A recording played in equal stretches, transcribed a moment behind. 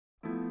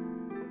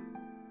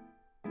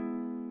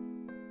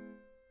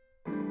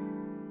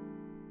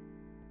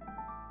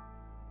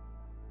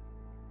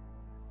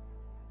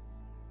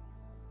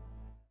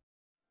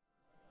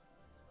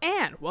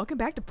And welcome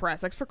back to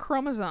Press X for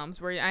Chromosomes,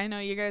 where I know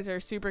you guys are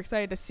super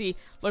excited to see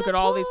look at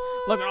all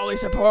these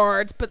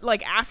supports, but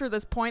like after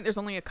this point there's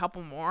only a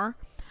couple more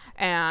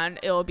and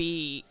it'll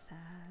be sad.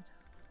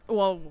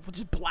 Well, we'll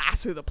just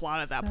blast through the plot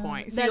at that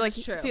point. See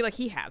like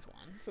he has one.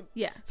 So,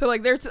 Yeah. So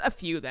like there's a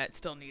few that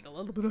still need a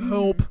little bit of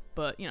help,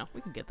 but you know,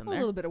 we can get them there. A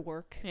little bit of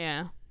work.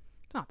 Yeah.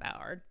 It's not that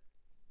hard.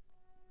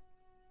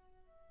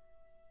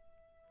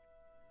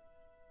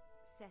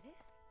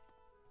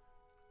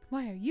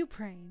 Why are you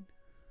praying?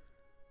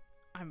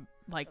 I'm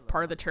like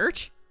part of the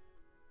church.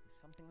 Is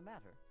something the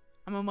matter?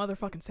 I'm a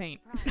motherfucking saint.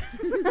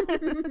 Though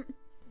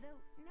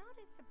not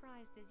as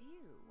surprised as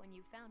you when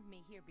you found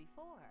me here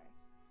before.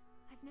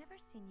 I've never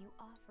seen you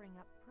offering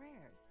up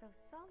prayers so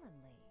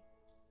solemnly.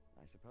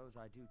 I suppose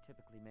I do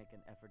typically make an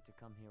effort to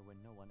come here when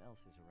no one else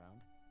is around.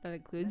 That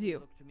includes Many you.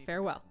 look to me for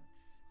Farewell.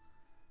 guidance.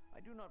 I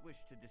do not wish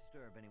to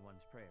disturb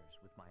anyone's prayers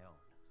with my own,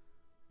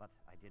 but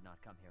I did not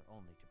come here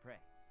only to pray.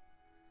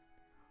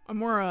 I'm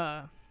more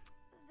Then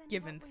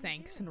giving what will you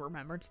thanks do? and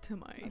remembrance to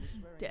my I was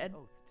swearing dead an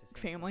oath to Saint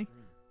family.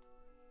 Kathleen.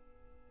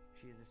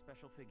 She is a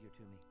special figure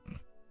to me.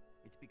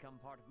 It's become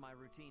part of my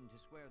routine to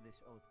swear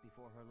this oath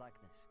before her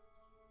likeness.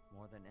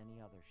 More than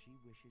any other, she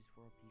wishes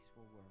for a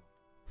peaceful world.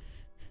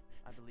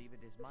 I believe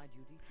it is my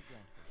duty to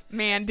grant her.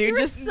 Man, dude, You're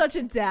just such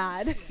a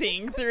dad.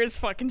 sing through his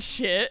fucking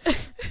shit.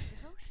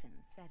 Devotion,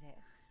 saideth.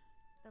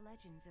 The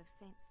legends of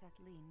Saint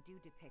Kathleen do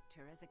depict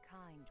her as a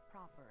kind,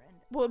 proper, and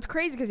Well, it's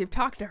crazy because you've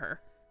talked to her.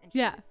 and she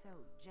Yeah. was so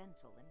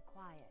gentle and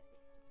quiet.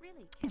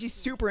 Really And kept she's to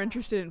super herself.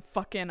 interested in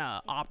fucking Makes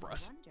me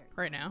operas wonder you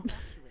right were now.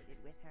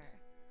 infatuated with her.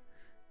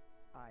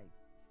 I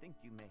think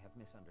you may have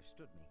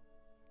misunderstood me.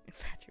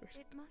 Infatuated.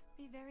 It must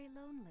be very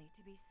lonely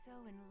to be so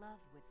in love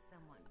with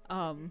someone from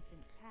a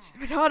distant past.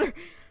 My daughter.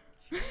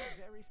 She is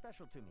very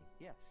special to me,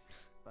 yes,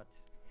 but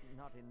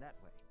not in that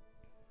way.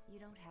 You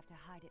don't have to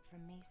hide it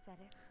from me,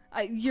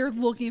 Sedith. You're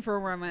looking for a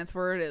romance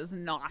where it is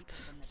not.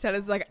 Said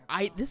it's like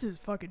this is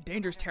fucking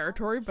dangerous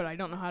territory, but I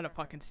don't know how to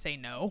fucking say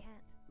no. She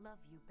can't love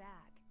you back.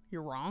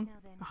 You're wrong. Now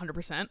then,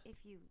 100%. If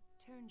you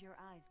turned your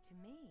eyes to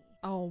me,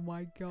 Oh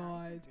my I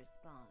god. could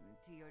respond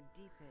to your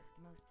deepest,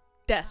 most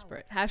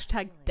Desperate. powerful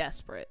Hashtag feelings.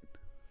 desperate.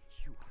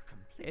 You are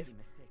completely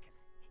mistaken.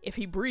 If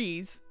he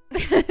breathes,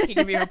 he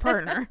can be her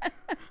partner.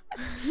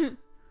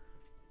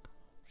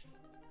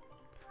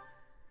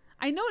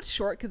 I know it's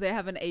short because I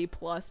have an A+,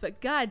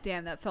 but god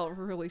damn, that felt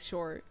really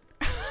short.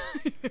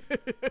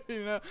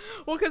 You know?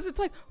 Well, because it's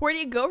like, where do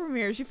you go from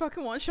here? She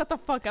fucking won't shut the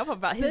fuck up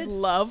about his That's-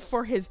 love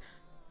for his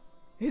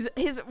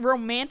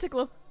romantic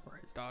love for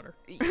his daughter.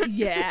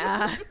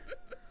 Yeah.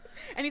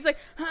 And he's like,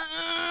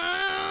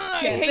 I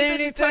Can't hate say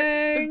this. This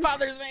anything."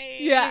 bothers me.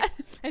 Yeah.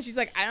 And she's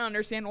like, I don't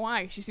understand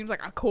why. She seems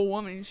like a cool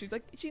woman. And she's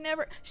like, she's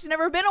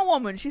never been a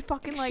woman. She's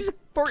fucking like She's a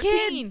 14.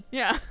 kid.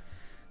 Yeah.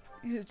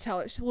 You tell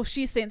her, well,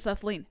 she's Saint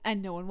Kathleen,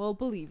 and no one will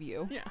believe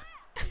you. Yeah.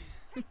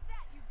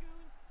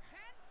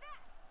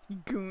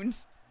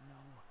 Goons. No,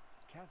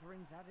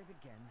 Catherine's at it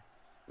again.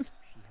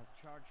 She has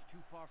charged too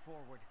far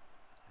forward.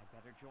 I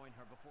better join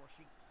her before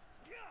she...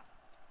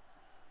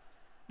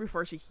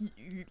 Before she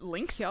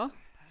links. Yeah.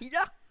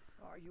 Yeah.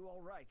 Are you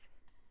all right?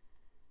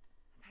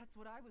 That's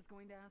what I was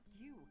going to ask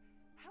you.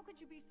 How could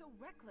you be so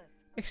reckless?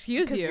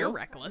 Excuse Because you. you're Friend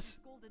reckless.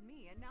 scolded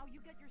me, and now you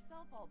get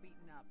yourself all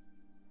beaten up.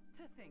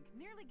 To think,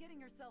 nearly getting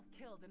yourself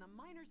killed in a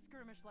minor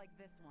skirmish like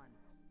this one.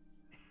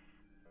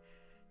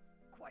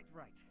 Quite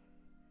right.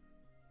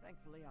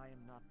 Thankfully, I am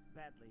not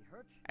badly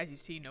hurt. As you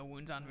see, no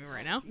wounds on me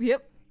right now.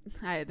 Yep.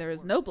 There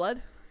is no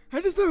blood. I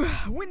just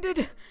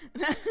winded.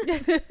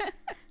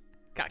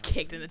 Got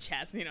kicked in the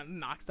chest, you know,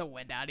 knocks the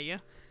wind out of you.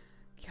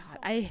 God,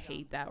 I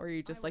hate that where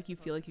you just like you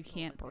feel like you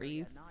can't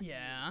breathe.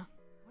 Yeah.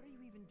 What are you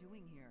even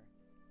doing here?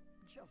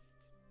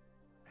 Just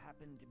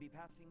happened to be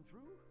passing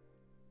through.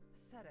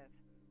 Sedith,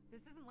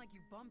 this isn't like you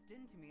bumped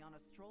into me on a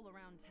stroll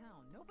around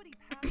town. Nobody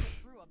passes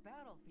through a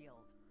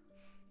battlefield.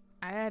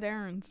 I had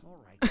errands. All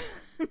right.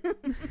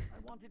 I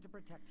wanted to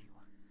protect you.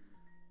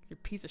 You're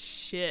a piece of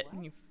shit,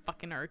 and you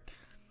fucking are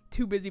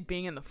too busy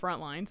being in the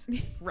front lines,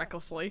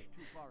 recklessly. Just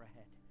too far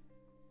ahead.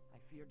 I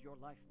feared your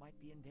life might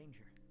be in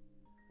danger.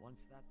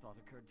 Once that thought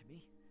occurred to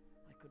me,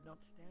 I could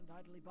not stand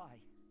idly by.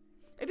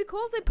 It'd be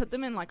cool if they put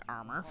them in like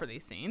armor for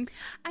these scenes.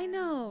 I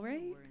know,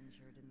 right? You were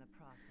injured in the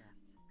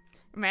process.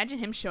 Imagine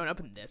him showing up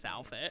in this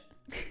outfit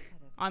Sedith,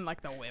 on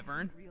like the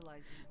wyvern. I didn't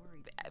realize you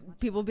worried so much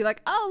People about be like,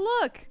 yourself. oh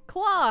look,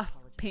 cloth,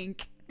 Apologies.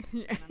 pink.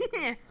 And I'm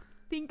grateful.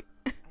 Think.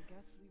 I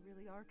guess we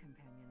really are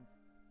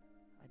companions.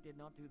 I did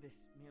not do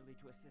this merely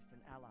to assist an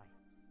ally.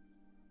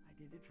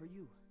 I did it for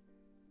you.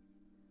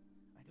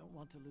 I don't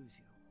want to lose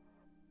you.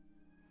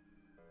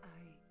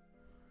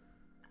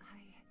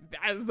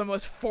 That is the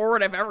most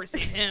forward I've ever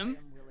seen him. I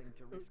am willing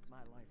to risk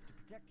my life to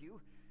protect you.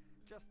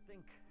 Just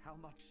think how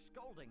much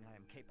scolding I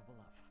am capable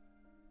of.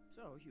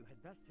 So you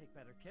had best take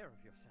better care of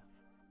yourself.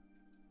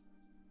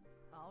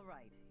 All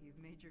right, you've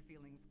made your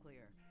feelings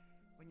clear.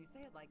 When you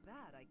say it like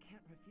that, I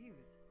can't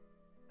refuse.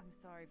 I'm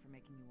sorry for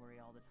making you worry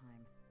all the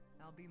time.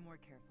 I'll be more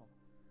careful.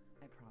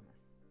 I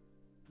promise.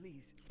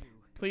 Please do.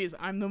 Please,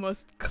 I'm the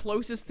most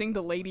closest thing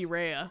to Lady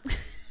Rhea.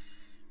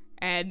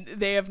 and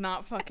they have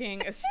not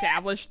fucking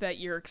established that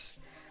you're.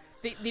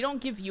 They don't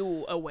give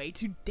you a way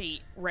to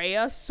date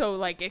Rhea, so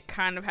like it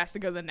kind of has to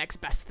go to the next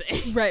best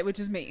thing. Right, which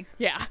is me.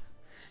 Yeah.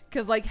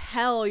 Because like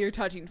hell, you're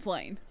touching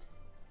Flame.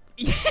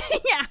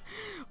 Yeah.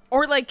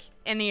 Or like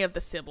any of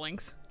the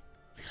siblings.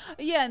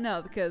 Yeah,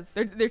 no, because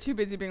They're too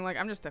busy being like,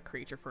 I'm just a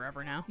creature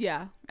forever now.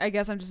 yeah, I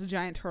guess I'm just a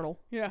giant turtle.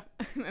 Yeah.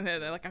 And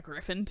they're like a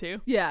griffin too.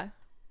 Yeah.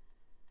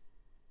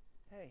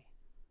 Hey.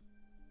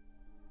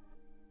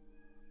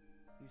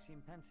 You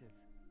seem pensive.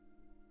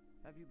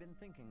 Have you been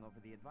thinking over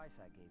the advice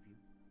I gave you?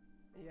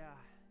 Yeah,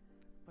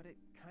 but it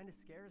kind of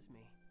scares me.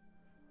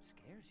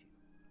 Scares you?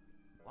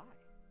 Why?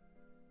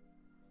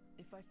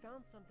 If I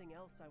found something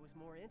else I was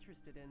more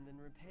interested in than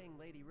repaying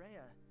Lady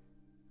Rhea,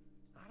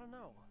 I don't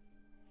know.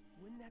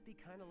 Wouldn't that be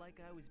kind of like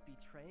I was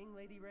betraying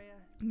Lady Rhea?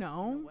 In a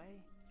No.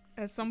 way?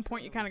 At some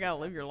point, you kind of Betrayal gotta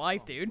is a live your rather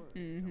life, strong dude. word,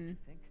 Don't Mhm. you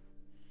think?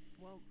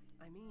 Well,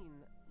 I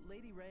mean,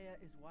 Lady Rhea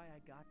is why I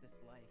got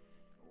this life.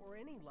 Or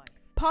any life.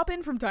 Pop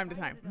in from time to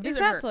time. Visit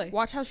Exactly. her.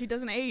 Watch how she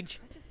doesn't age.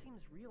 That just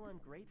seems real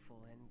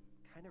ungrateful and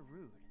kind of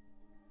rude.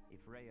 If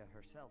Rhea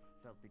herself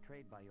felt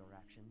betrayed by your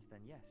actions,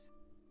 then yes.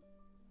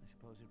 I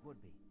suppose it would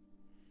be.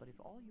 But if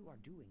all you are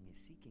doing is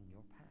seeking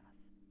your path,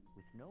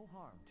 with no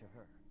harm to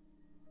her,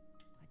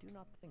 I do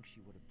not think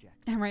she would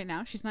object. And right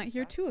now, she's not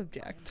here to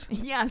object.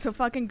 Yeah, so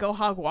fucking go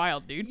hog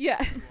wild, dude.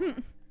 Yeah.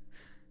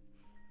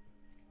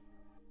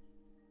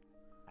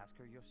 Ask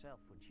her yourself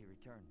when she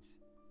returns.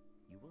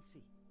 You will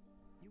see.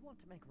 You want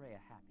to make Rhea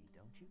happy,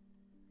 don't you?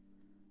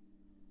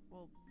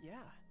 Well,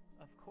 yeah,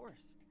 of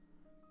course.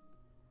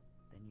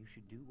 Then you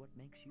should do what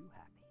makes you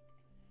happy.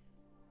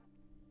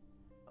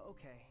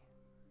 Okay,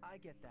 I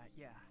get that,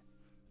 yeah.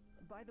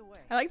 By the way,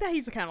 I like that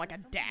he's kind of like a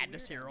There's something dad to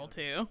weird I Cyril, noticed.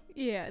 too.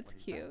 Yeah, it's What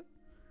is that? cute.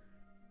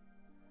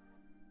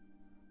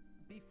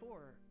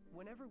 before,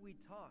 whenever we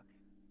talk,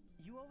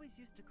 you always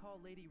used to call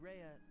Lady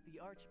Rhea the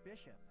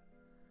Archbishop.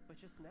 But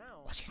just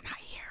now, Well, she's not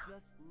here.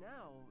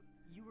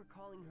 you were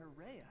calling her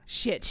Rhea.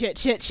 Shit.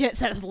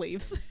 Seth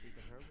leaves. Speak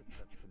of her with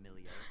such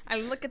familiarity.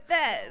 I look at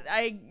that.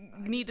 I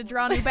need to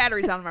draw new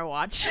batteries on my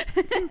watch. I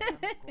am, of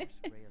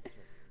course, Rhea's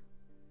servant.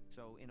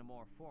 So, in a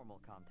more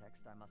formal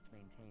context, I must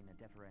maintain a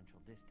deferential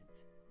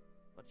distance.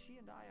 But she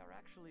and I are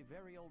actually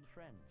very old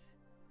friends.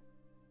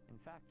 In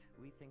fact,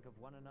 we think of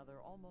one another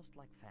almost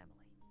like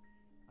family.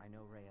 I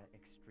know Rhea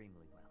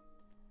extremely well.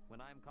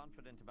 When I am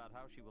confident about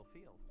how she will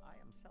feel, I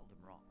am seldom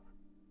wrong.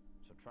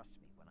 So trust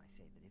me when I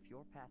say that if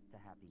your path to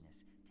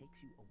happiness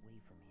takes you away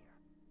from here,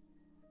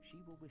 she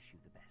will wish you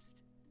the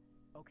best.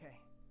 Okay,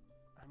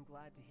 I'm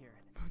glad to hear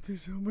it. Dude,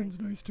 someone's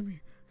nice to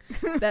me.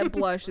 That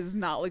blush is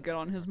not look good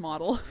on his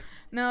model.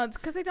 No, it's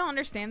because they don't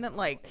understand that,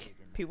 like,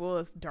 people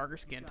with darker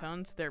skin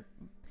tones, their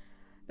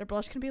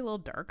blush can be a little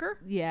darker.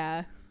 Yeah.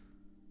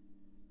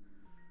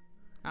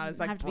 It's Doesn't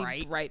like have to be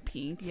bright. bright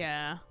pink.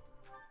 Yeah.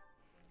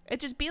 It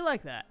just be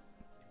like that.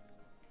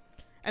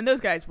 And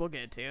those guys will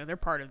get it too. They're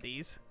part of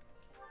these.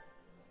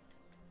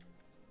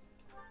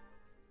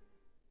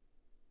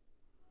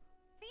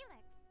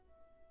 Felix,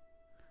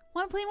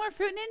 Want to play more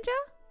Fruit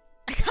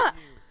Ninja?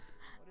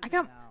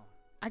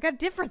 I got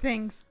different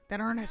things that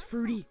aren't as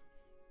fruity.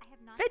 I have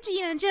not Veggie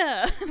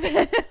Ninja.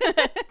 other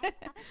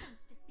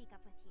things to speak of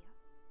with you.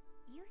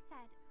 You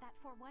said that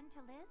for one to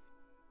live,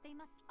 they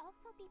must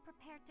also be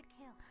prepared to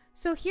kill.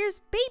 So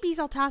here's babies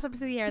I'll toss up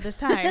into the air this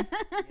time.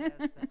 Yes,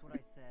 that's what I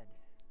said.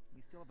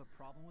 You still have a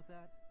problem with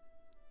that?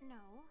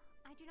 No,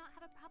 I do not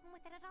have a problem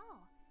with it at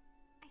all.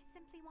 I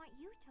simply want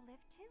you to live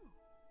too.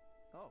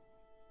 Oh,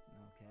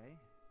 okay.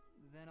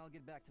 Then I'll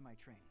get back to my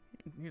training.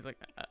 He's like,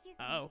 Excuse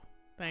me. oh,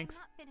 thanks.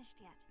 I'm not finished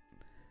yet.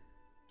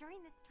 During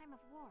this time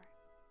of war,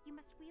 you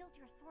must wield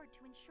your sword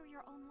to ensure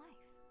your own life.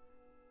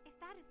 If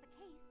that is the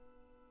case,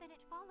 then it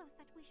follows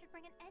that we should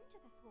bring an end to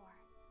this war.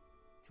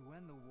 To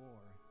end the war,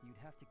 you'd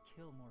have to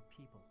kill more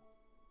people.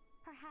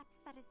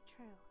 Perhaps that is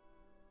true.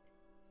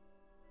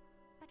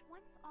 But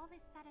once all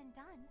is said and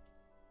done,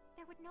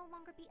 there would no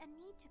longer be a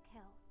need to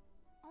kill,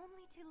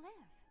 only to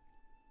live.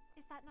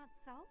 Is that not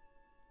so?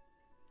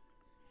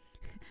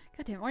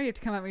 God damn, why do you have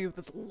to come at me with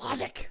this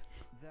logic?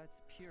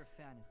 That's pure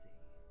fantasy.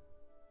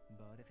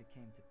 But if it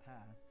came to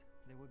pass,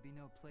 there would be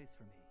no place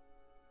for me.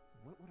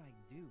 What would I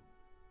do?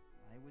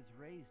 I was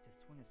raised to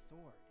swing a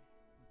sword.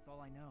 That's all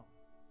I know.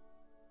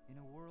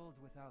 In a world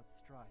without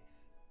strife,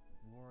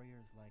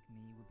 warriors like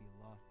me would be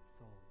lost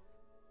souls.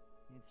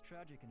 It's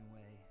tragic in a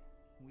way.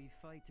 We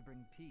fight to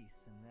bring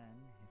peace, and then,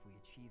 if we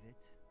achieve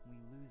it, we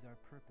lose our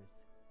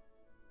purpose.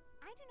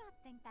 I do not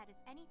think that is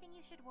anything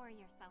you should worry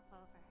yourself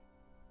over.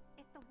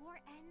 If the war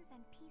ends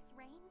and peace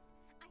reigns,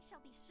 I shall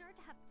be sure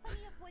to have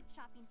plenty of wood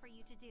chopping for you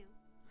to do.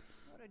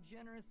 What a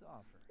generous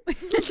offer.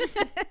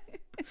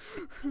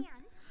 And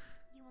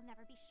you will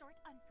never be short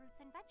on fruits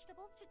and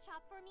vegetables to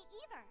chop for me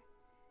either.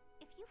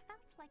 If you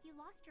felt like you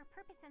lost your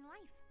purpose in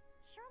life,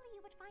 surely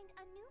you would find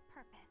a new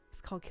purpose.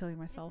 It's called killing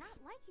It is myself.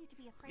 not like you to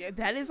be afraid Yeah, of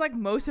that is losing like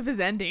most of someone. his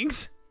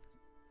endings.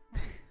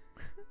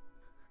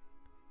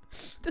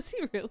 Does he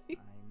really?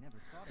 I never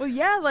thought Well, of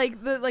yeah, that.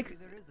 like the Maybe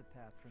there is a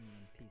path for me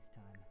in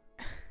peacetime.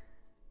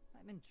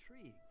 I'm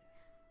intrigued.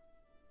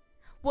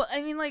 Well,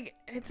 I mean, like,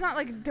 it's not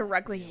like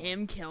directly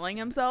him killing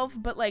himself,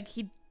 but like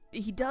he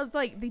does,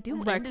 like, they do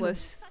end in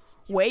Reckless.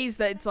 ways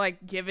that it's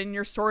like giving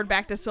your sword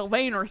back to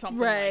Sylvain or something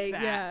Right,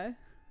 like that. yeah.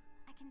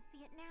 I can see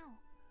it now.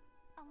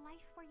 A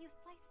life where you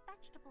slice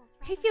vegetables.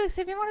 Hey rather Felix,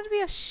 than have you wanted to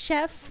be a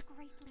chef?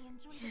 greatly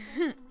enjoy the day when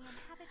we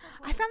inhabit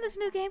a I world found this that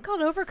new game lies.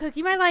 called Overcooked.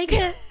 You might like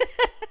it.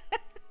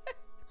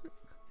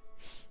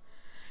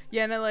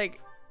 Yeah, no, like,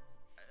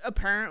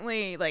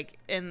 apparently, like,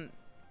 in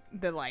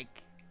the,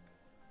 like,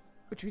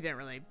 which we didn't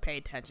really pay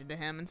attention to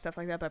him and stuff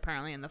like that, but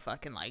apparently in the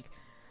fucking, like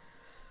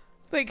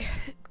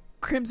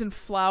Crimson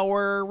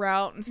Flower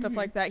route and stuff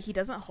like that, he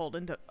doesn't hold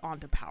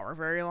onto power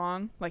very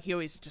long. Like, he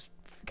always just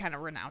kind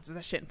of renounces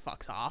that shit and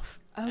fucks off.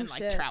 Oh, and,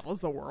 like, shit.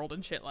 travels the world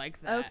and shit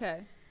like that.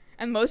 Okay.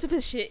 And most of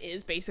his shit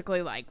is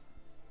basically, like,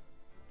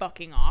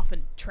 fucking off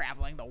and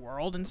traveling the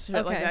world and shit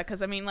like Okay. that.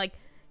 Because, I mean, like,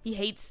 he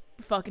hates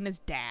fucking his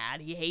dad.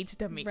 He hates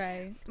Dimitri.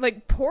 Right.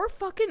 Like, poor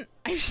fucking...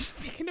 I'm just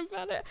thinking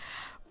about it.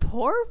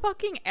 Poor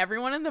fucking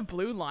everyone in the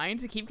Blue Line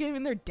to keep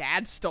getting their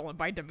dads stolen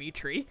by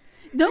Dimitri.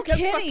 No Because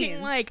kidding.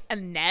 fucking, like,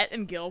 Annette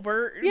and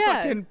Gilbert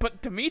Yeah. fucking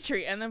put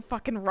Dimitri, and then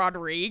fucking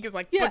Rodrigue is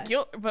like, Yeah.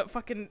 but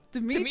fucking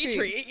Dimitri.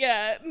 Dimitri.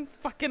 Yeah. And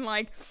fucking,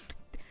 like...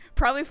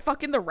 Probably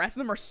fucking the rest of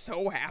them are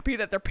so happy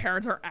that their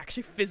parents aren't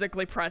actually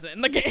physically present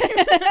in the game.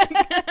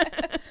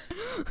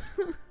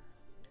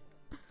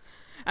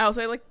 I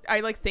also I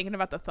like thinking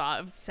about the thought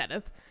of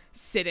Seth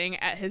sitting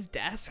at his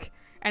desk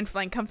and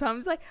Flank comes home and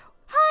is like,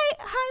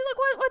 hi, look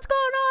what's going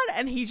on,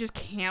 and he just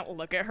can't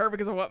look at her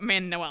because of what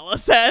Manuela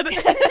said.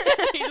 He's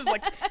just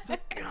like, it's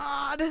like,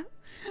 God,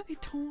 I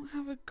don't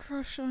have a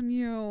crush on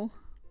you.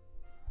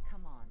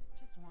 Come on,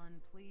 just one,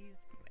 please.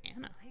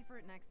 Anna. I'll pay for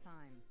it next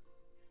time.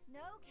 No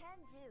can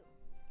do.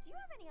 Do you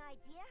have any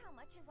idea how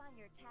much is on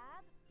your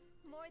tab?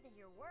 More than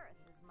you're worth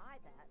is my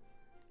bet.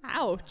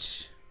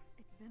 Ouch.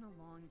 It's been a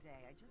long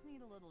day. I just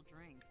need a little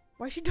drink.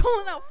 Why is she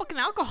doling out fucking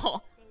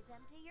alcohol? Stays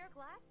empty, your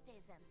glass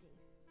stays empty.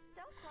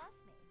 Don't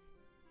cross me.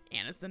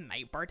 Anna's the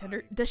night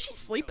bartender. Does she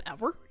sleep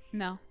ever?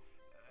 No.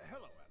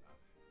 Hello, Anna.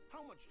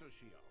 How much does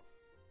she owe?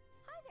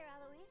 Hi there,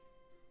 Eloise.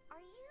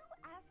 Are you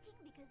asking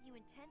because you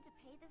intend to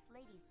pay this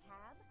lady's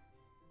tab?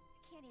 I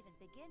can't even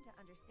begin to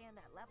understand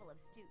that level of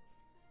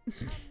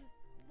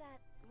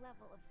that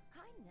level of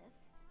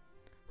kindness.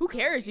 Who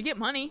cares? You get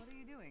money. What are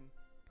you doing?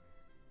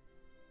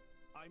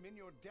 I'm in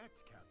your debt,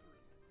 Catherine.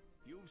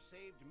 You've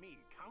saved me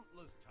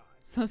countless times.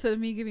 So instead of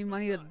me giving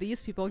money to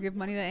these people, I'll give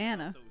money to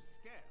Anna. Those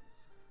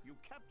scams. You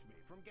kept me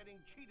from getting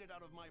cheated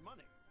out of my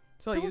money.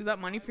 So I'll use that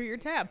money for your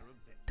tab.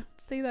 Don't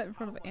say that in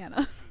front of How much Anna.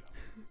 does she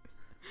owe?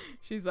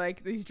 She's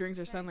like, these drinks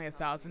are suddenly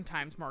 1,000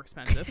 times more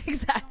expensive.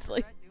 Exactly.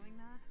 Regret doing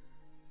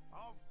that?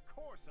 Of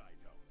course I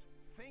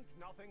don't. Think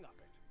nothing of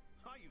it.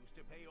 I used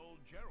to pay old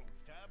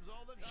Gerald's tabs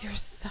all the time. You're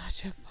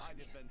such a I'd fucking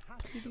have been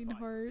happy to bleeding buy you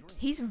heart. drinks.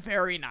 He's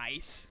very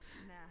nice.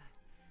 Nah,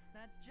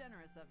 that's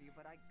generous of you,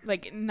 but I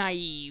Like, couldn't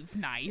naive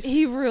nice.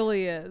 He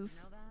really You is.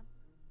 know that?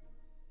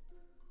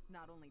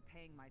 Not only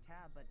paying my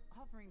tab, but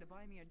offering to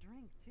buy me a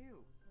drink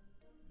too.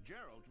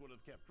 Gerald would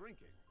have kept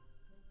drinking.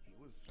 He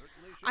was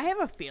certainly I have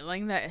a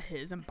feeling that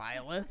his and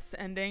Byleth's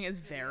ending is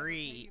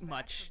very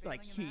much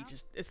like he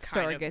just is kind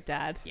Surrogate of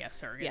dad. Yeah,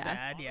 surrogate Yeah.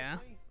 dad. Yeah.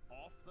 Honestly,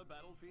 off the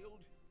battlefield,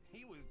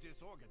 he was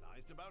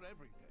disorganized about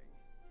everything.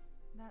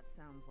 That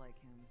sounds like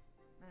him.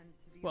 And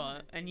to be Well,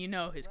 honest, and you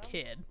know his well,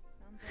 kid,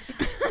 sounds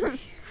like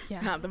Yeah.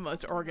 not the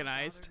most I'm not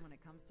organized. bothered when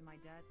it comes to my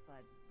debt,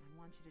 but I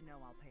want you to know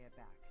I'll pay it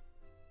back.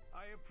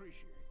 I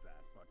appreciate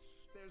that, but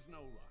there's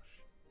no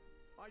rush.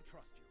 I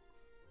trust you.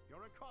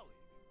 You're a colleague,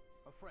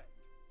 a friend.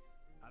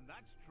 And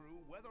that's true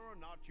whether or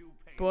not you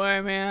pay.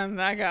 Boy, man,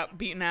 that got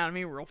beaten out of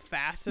me real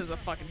fast as a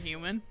fucking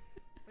human.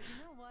 But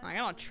you know what? Like, I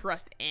don't Eloise?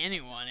 trust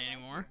anyone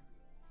anymore.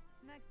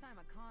 Next time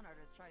a con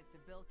artist tries to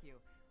bilk you,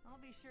 I'll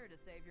be sure to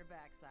save your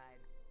backside.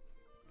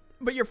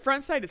 But your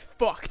front side is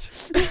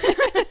fucked.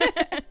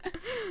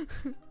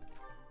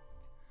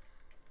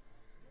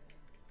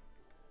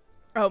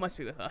 Oh, it must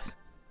be with us.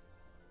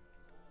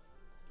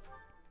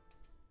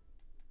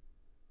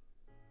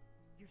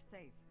 You're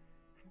safe.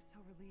 I'm so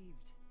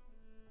relieved.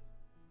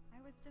 I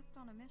was just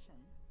on a mission.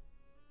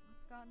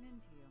 What's gotten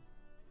into you?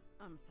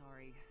 I'm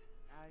sorry.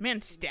 I've Man,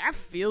 been staff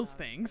thinking feels about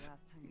things. the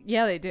last time you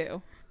Yeah, they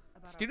do.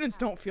 about our Students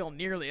don't past feel and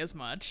nearly as everything.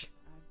 much.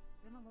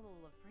 I've been a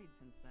little afraid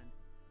since then.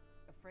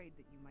 Afraid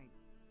that you might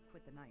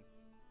quit the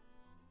Knights.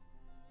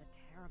 The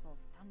terrible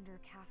Thunder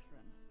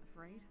Catherine.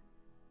 Afraid?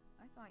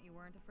 I thought you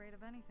weren't afraid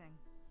of anything.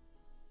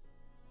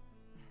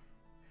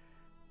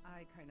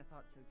 I kind of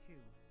thought so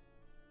too.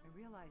 I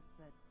realized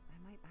that I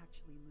might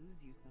actually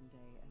lose you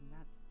someday, and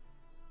that's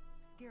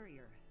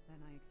scarier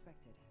than I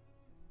expected.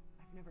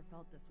 I've never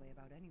felt this way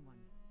about anyone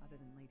other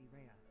than Lady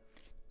Rhea.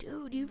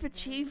 Dude, you've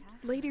achieved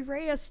Lady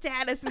Rhea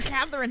status in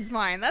Catherine's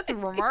mind. That's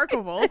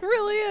remarkable. It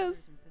really Brothers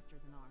is. and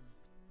sisters in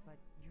arms, but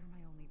you're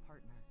my only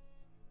partner.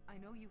 I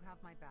know you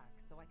have my back,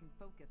 so I can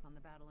focus on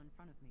the battle in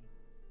front of me.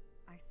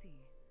 I see.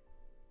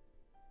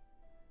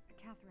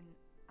 Catherine,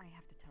 I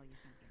have to tell you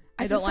something.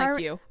 I don't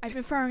like you. I've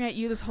been firing at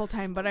you this whole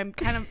time, but I'm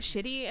kind of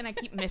shitty and I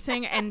keep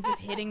missing and just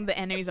hitting the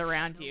enemies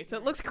around you. So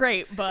it looks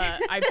great, but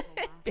I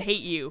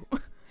hate you. But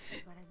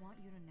I want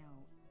you to know,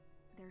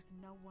 there's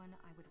no one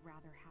I would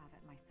rather have at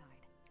my side.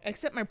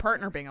 Except my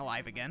partner being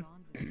alive again.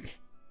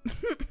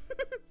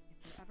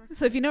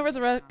 So if you know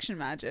resurrection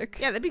magic.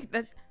 Yeah, that'd be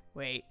that.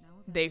 Wait,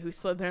 they who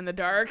slither in the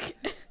dark.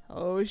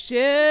 Oh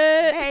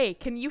shit. Hey,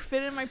 can you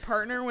fit in my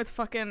partner with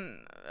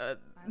fucking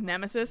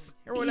Nemesis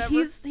or whatever?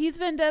 He's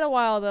been dead a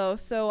while though,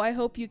 so I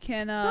hope you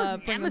can So is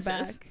bring him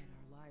Nemesis. back.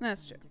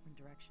 That's true.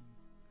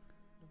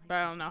 But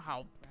I don't know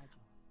how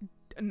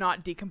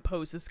not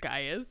decomposed this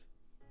guy is.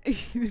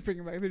 They bring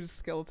him back. They're just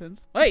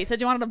skeletons. Wait, you said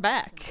you wanted him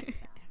back.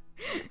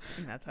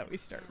 And that's how we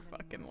start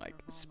fucking like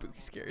spooky,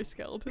 scary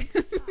skeletons.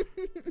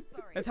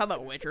 That's how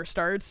that Witcher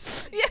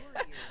starts. Yeah,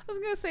 I was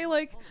gonna say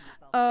like,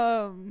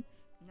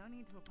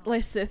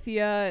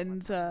 Lysithia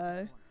and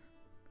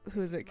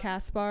who is it,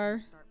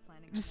 Caspar,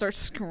 just start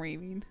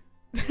screaming.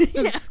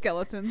 Yeah.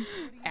 Skeletons.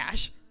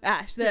 Ash.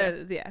 There it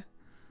is. Yeah.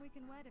 We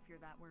can wed if you're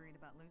that worried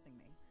about losing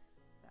me.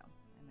 Though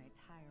I may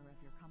tire of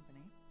your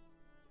company.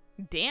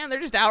 Damn, they're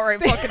just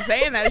outright fucking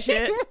saying that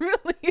shit. They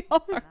really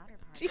are. The latter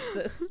part-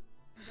 Jesus.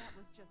 That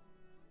was just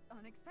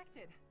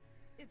unexpected.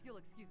 If you'll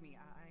excuse me,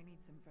 I need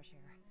some fresh air.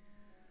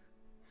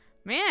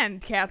 Man,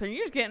 Catherine,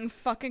 you're just getting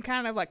fucking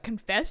kind of like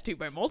confessed to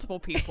by multiple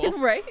people.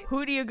 Right?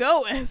 Who do you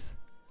go with?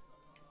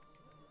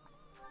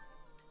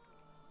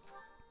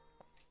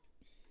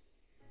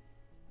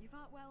 You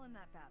fought well in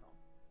that battle.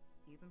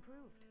 You've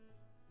improved.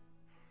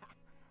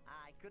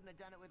 I couldn't have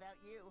done it without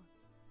you.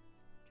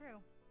 True.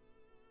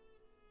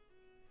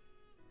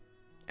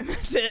 And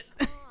that's it.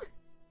 Come on.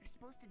 You're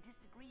supposed to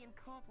disagree and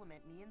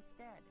compliment me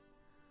instead.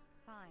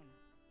 Fine.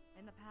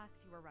 In the past,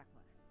 you were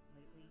reckless.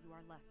 Lately, you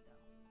are less so.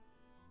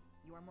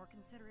 You are more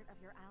considerate of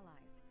your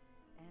allies,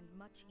 and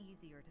much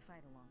easier to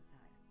fight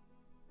alongside.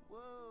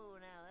 Whoa,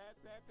 now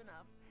that's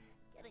enough.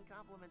 Getting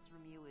compliments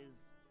from you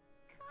is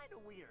kind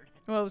of weird.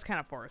 Well, it was kind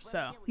of forced, But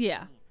I so. get what you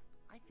Yeah. mean.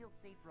 I feel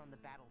safer on the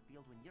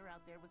battlefield when you're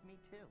out there with me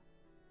too.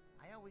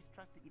 I always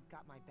trust that you've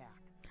got my back.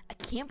 I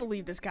can't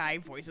believe this guy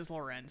voices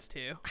Lorenz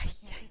too. Can't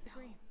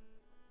disagree.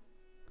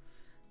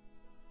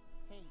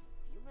 Hey,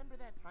 do you remember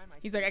that time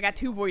He's like, I got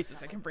two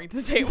voices I can bring to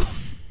the table.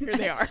 Here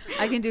they are.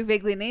 I can do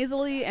vaguely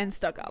nasally and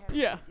stuck up.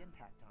 Yeah.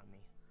 Impact on me.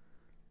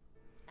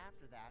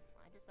 After that,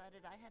 I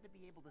decided I had to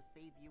be able to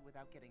save you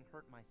without getting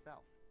hurt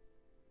myself.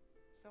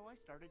 So I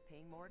started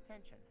paying more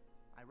attention.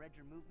 I read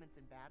your movements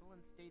in battle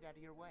and stayed out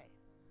of your way.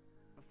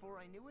 Before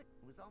I knew it,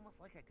 it was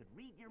almost like I could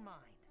read your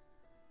mind.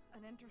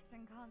 An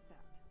interesting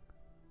concept.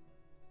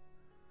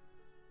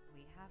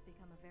 We have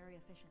become a very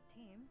efficient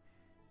team,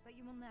 but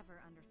you will never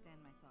understand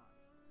my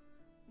thoughts.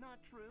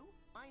 Not true.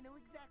 I know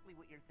exactly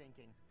what you're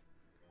thinking.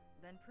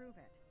 Then prove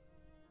it.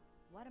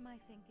 What am I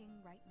thinking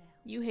right now?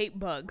 You hate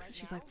bugs. Right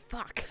She's now? like,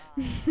 fuck.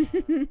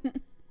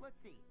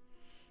 Let's see.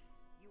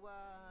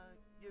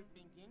 You're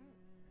thinking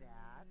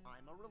that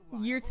I'm a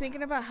reliable You're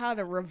thinking about how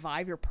to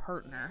revive your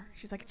partner.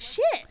 She's like,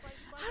 shit.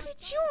 How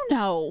did you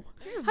know?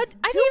 Just I two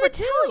didn't for even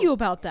tell two. you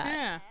about that.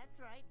 Yeah. That's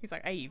right. He's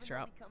like, I Even though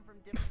eavesdrop. we come from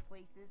different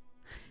places,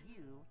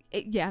 you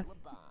Yeah. feel a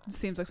bond.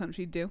 Seems like something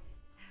she'd do.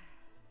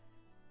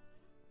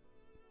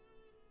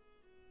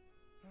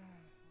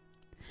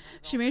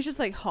 Shamir's just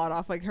like hot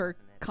off like her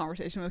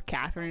conversation with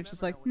Catherine. It's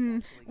just like,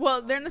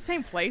 Well, they're in the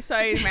same place, so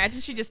I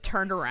imagine she just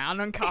turned around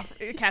when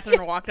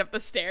Catherine walked up the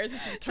stairs and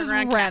she just turned Just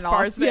around and ran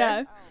Caspar's off, there.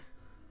 yeah.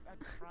 Oh, I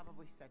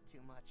probably said too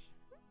much.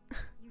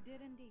 You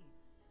did indeed.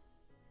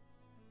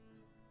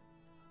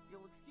 If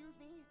you'll excuse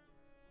me,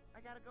 I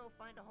gotta go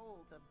find a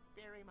hole to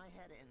bury my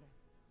head in.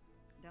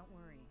 Don't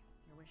worry.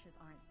 Your wishes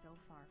aren't so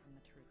far from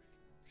the truth.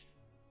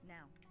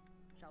 Now,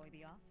 shall we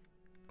be off?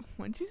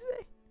 What'd you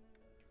say?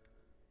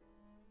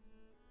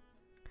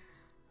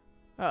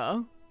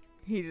 Uh-oh.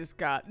 He just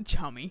got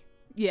chummy.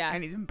 yeah.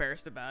 And he's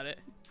embarrassed about it.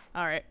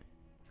 Alright.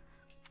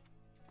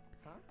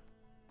 Huh?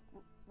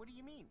 What do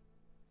you mean?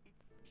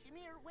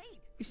 Shamir,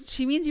 wait!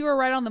 She means you were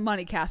right on the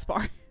money,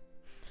 Caspar.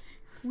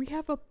 We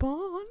have a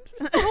bond.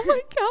 Oh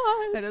my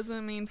god. That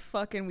doesn't mean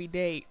fucking we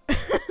date.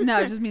 No,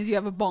 it just means you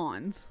have a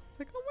bond. It's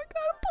like, oh my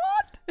god, a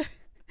bond.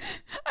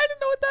 I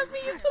don't know what that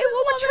means. But It will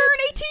I love mature in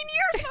it. 18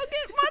 years and I'll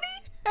get money.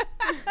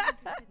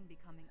 Interested in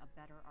becoming a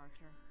better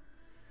archer?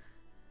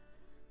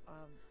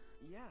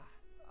 Yeah.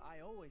 I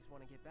always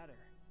want to get better.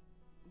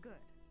 Good.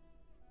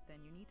 Then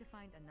you need to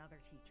find another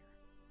teacher.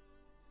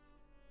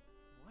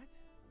 What?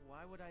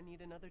 Why would I need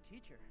another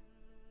teacher?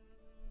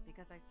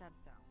 Because I said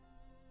so.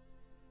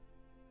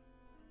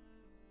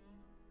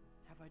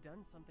 Have I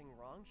done something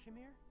wrong,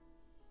 Shamir?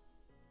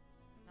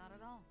 Not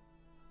at all.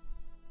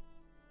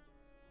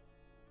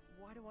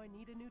 Why do I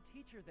need a new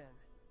teacher then?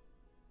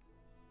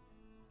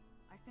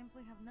 I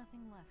simply have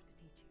nothing left to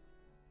teach you.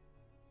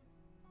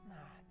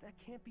 Nah, that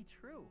can't be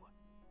true.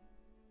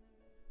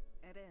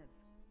 It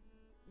is.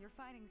 Your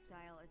fighting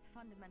style is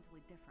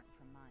fundamentally different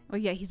from mine.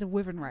 Oh yeah, he's a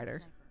wyvern I'm a rider.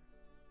 sniper.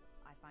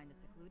 I find a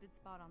secluded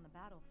spot on the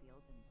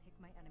battlefield and pick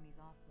my enemies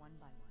off one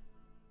by one.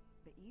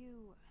 But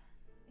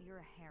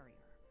you're a harrier.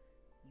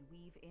 You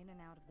weave in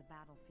and out of the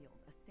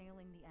battlefield,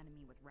 assailing the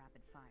enemy with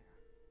rapid fire.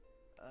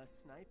 A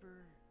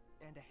sniper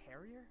and a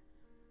harrier?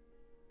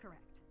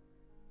 Correct.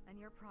 And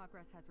your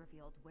progress has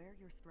revealed where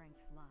your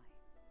strengths lie.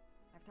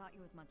 I've taught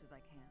you as much as I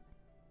can.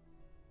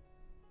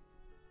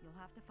 You'll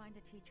have to find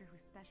a teacher who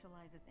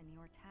specializes in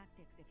your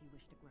tactics if you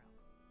wish to grow.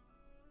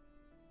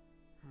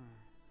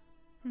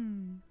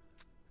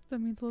 That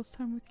means less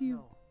time with you.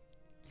 No,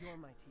 you're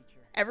my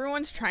teacher.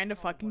 Everyone's trying to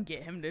fucking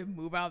get him to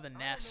move out of the I don't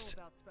know nest.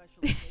 about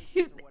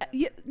specializations or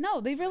whatever.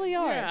 No, they really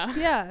are. Yeah.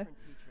 Yeah. Different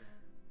teacher.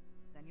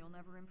 Then you'll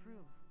never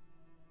improve.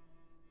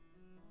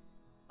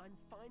 I'm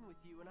fine with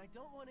you, and I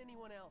don't want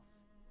anyone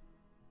else.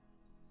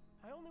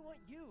 I only want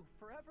you,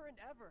 forever and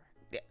ever.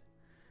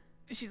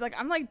 She's like,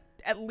 I'm like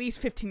at least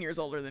 15 years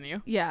older than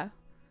you. Yeah.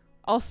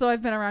 Also,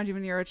 I've been around you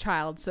when you're a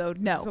child, so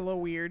no. It's a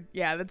little weird.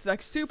 Yeah, that's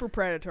like super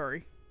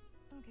predatory.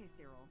 Okay,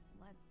 Cyril,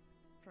 let's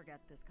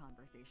forget this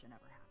conversation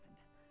ever happened.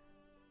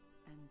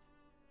 And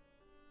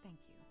thank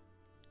you.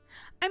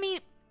 I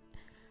mean,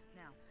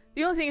 Now,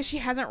 the only thing is she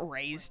hasn't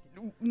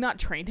not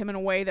trained him in a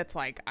way that's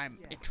like, I'm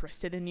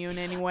interested in you in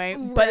any way.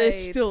 But it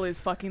still is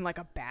fucking like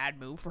a bad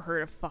move for her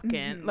to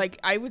fucking, like,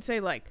 I would say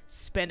like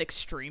spend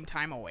extreme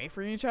time away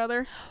from each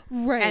other.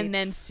 Right. And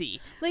then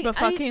see. Like, but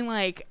fucking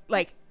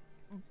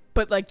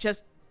but like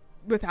just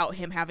without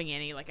him having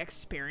any like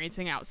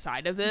experiencing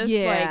outside of this, like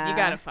you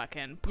gotta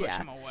fucking push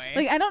him away.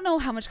 Like, I don't know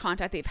how much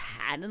contact they've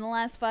had in the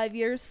last 5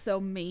 years,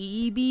 so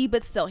maybe,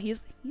 but still,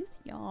 he's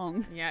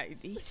young. Yeah,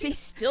 he's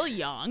still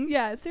young.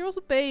 Yeah, Cyril's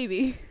a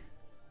baby.